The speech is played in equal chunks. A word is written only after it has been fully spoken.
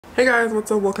Hey guys, what's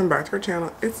up? Welcome back to our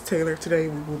channel. It's Taylor. Today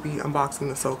we will be unboxing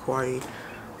the Sokawaii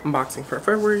Unboxing for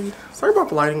February. Sorry about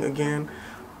the lighting again.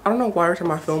 I don't know why every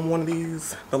time I film one of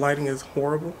these, the lighting is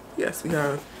horrible. Yes, we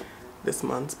have this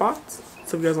month's box.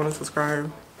 So if you guys want to subscribe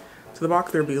to the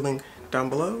box, there'll be a link down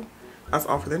below. That's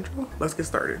all for the intro. Let's get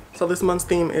started. So this month's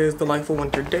theme is Delightful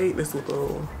Winter Date. This is what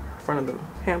the front of the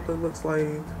pamphlet looks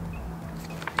like.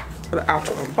 For the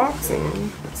actual unboxing,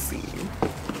 let's see.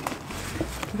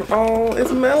 Oh,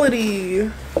 it's Melody.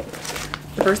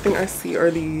 The first thing I see are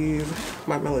these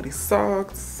My Melody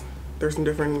socks. There's some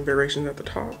different variations at the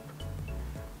top.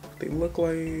 They look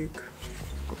like.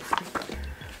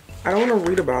 I don't want to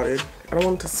read about it. I don't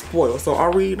want it to spoil, so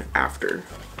I'll read after.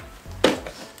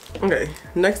 Okay,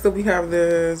 next up we have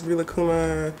this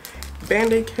Rilakkuma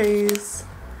Band-Aid case.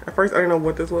 At first I didn't know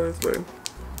what this was, but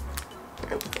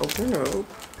let's open it up.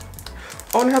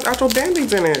 Oh, and it has actual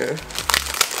Band-Aids in it.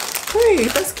 Hey,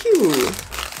 that's cute.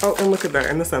 Oh, and look at that.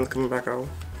 And the sun's coming back out.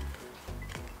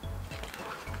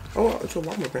 Oh, it's a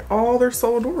llama band. Oh, they're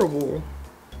so adorable.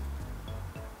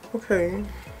 Okay.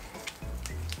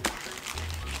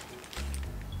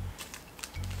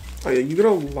 Oh, yeah, you get a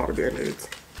lot of Band-Aids.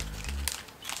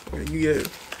 Okay, you get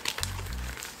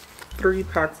 3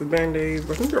 packs of Band-Aids.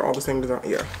 I think they're all the same design.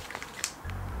 Yeah.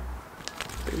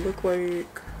 They look like.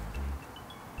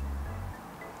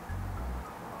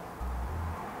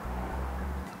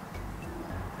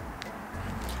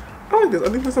 I like this.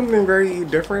 I think it's something very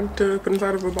different to put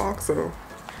inside of a box, so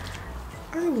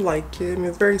I like it. And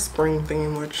it's very spring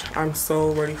themed, which I'm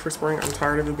so ready for spring. I'm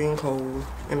tired of it being cold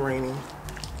and raining.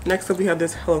 Next up we have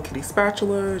this Hello Kitty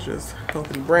spatula, just Hello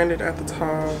Kitty branded at the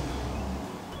top.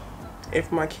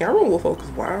 If my camera will focus,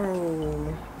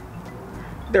 wow.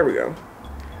 There we go.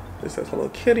 This says Hello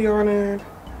Kitty on it.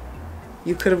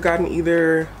 You could have gotten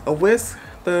either a whisk,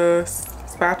 the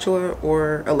spatula,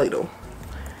 or a ladle.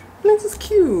 And this is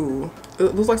cute.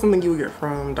 It looks like something you would get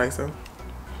from Daiso,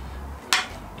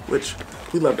 which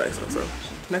we love Daiso. So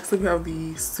next up we have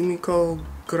the Sumiko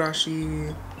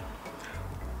Gurashi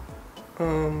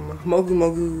Mogu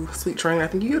Mogu Sweet Train. I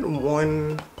think you get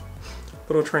one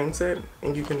little train set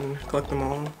and you can collect them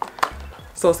all.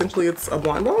 So essentially it's a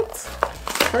blind box,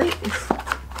 right?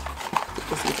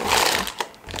 Let's see if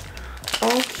I'm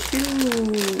oh,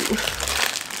 cute.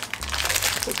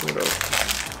 Open it up.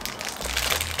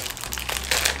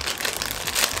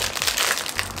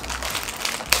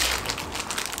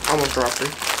 I almost dropped it.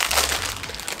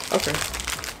 Okay.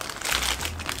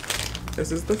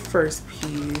 This is the first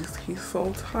piece. He's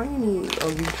so tiny. Oh,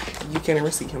 you can't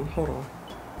even see him. Hold on.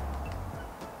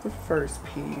 The first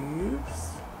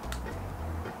piece.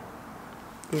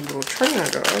 The little train I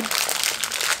got.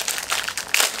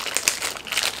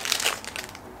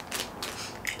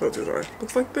 That's his eye.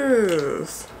 Looks like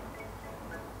this.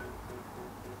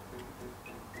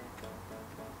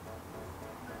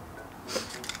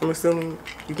 I'm assuming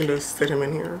you can just sit him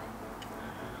in here.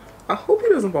 I hope he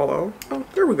doesn't fall out. Oh,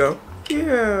 there we go.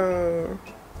 Yeah.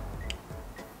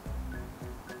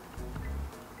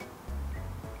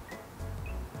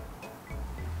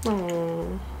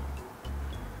 Oh.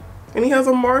 And he has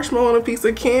a marshmallow and a piece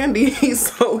of candy.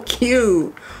 He's so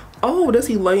cute. Oh, does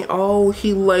he lay? Oh,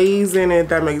 he lays in it.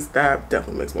 That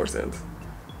definitely makes more sense.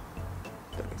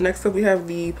 Next up, we have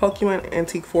the Pokemon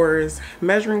Antique Forest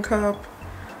measuring cup.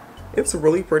 It's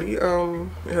really pretty. It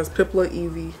has Piplup,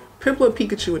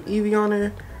 Pikachu, and Eevee on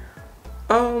it.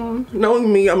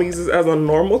 Knowing me, I'm gonna use this as a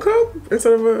normal cup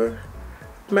instead of a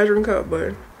measuring cup,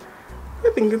 but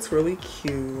I think it's really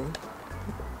cute.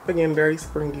 Again, very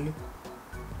springy.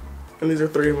 And these are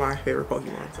 3 of my favorite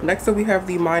Pokemon. So next up, we have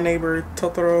the My Neighbor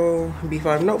Totoro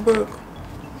B5 notebook.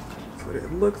 That's what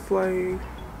it looks like.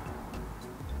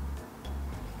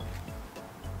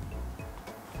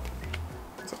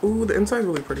 Ooh, the inside's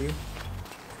really pretty.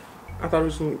 I thought it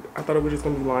was just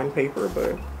gonna be lined paper,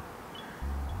 but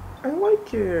I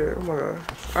like it. Oh my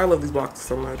gosh, I love these boxes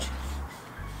so much.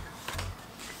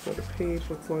 What the page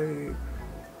looks like.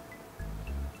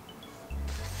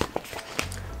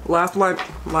 Last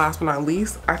but not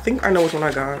least, I think I know which one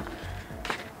I got.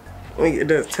 I mean, it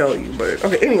does tell you, but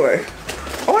okay. Anyway,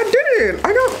 oh, I did it!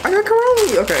 I got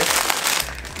Karoli. Okay.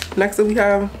 Next up we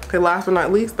have, okay, last but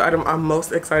not least, the item I'm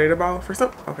most excited about for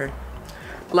some, okay.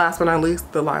 Last but not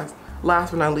least, the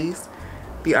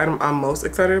item I'm most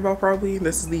excited about probably.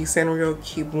 This is the Sanrio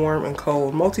Keep Warm and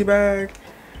Cold multi-bag.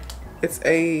 It's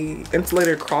a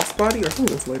insulated crossbody, or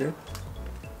something insulated.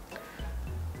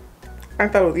 I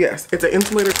thought it was, yes, it's an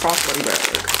insulated crossbody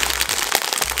bag.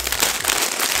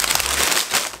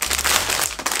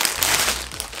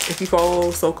 If you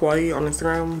follow Sokawaii on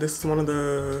Instagram, this is one of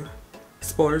the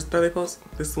spoilers that they post.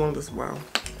 This is one of this, wow.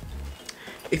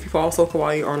 If you follow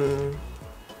Sokawaii on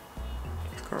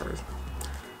cars.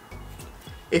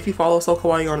 If you follow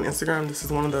Sokawaii on Instagram, this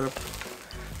is one of the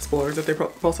spoilers that they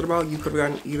posted about. You could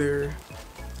have gotten either.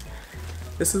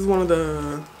 This is one of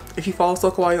the. If you follow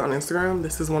Sokawaii on Instagram,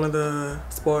 this is one of the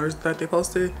spoilers that they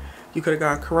posted. You could have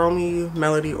got Kuromi,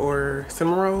 Melody, or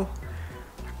Cinnamoroll.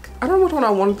 I don't know which one I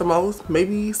wanted the most.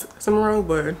 Maybe Cinnamoroll,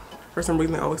 but for some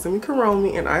reason they always send me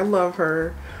Kuromi, and I love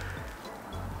her.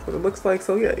 What it looks like.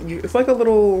 So yeah, it's like a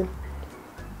little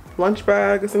lunch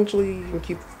bag essentially. You can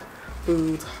keep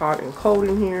foods hot and cold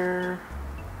in here.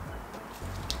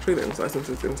 I'll show you the inside since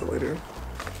it's insulated.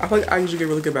 I feel like I usually get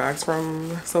really good bags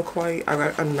from Sokawaii. I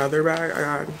got another bag I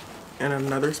got in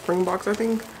another spring box, I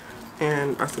think,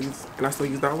 and I still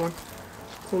use that one.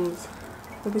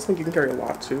 This one you can carry a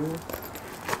lot too.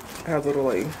 It has a little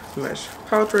like mesh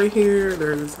pouch right here.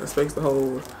 There's a space to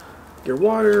hold your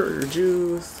water or your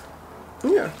juice.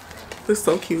 Yeah, this is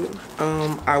so cute.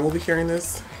 I will be carrying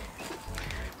this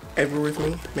everywhere with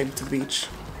me, maybe to the beach,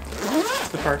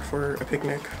 to the park for a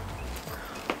picnic,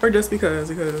 or just because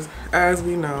as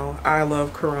we know, I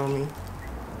love Kuromi.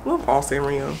 I love all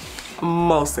Sanrio,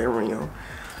 most Sanrio.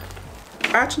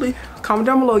 Actually, comment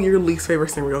down below your least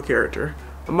favorite Sanrio character.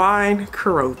 Mine,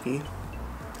 Kuromi,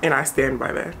 and I stand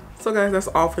by that. So guys, that's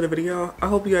all for the video. I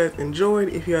hope you guys enjoyed.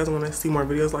 If you guys want to see more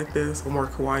videos like this or more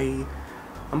kawaii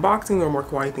unboxing or more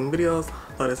kawaii themed videos,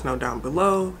 let us know down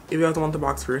below. If you guys want the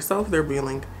box for yourself, there'll be a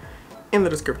link in the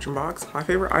description box. My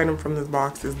favorite item from this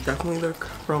box is definitely the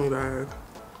Kuromi bag.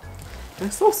 And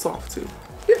it's so soft too.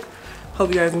 Yeah. Hope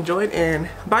you guys enjoyed, and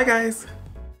bye guys.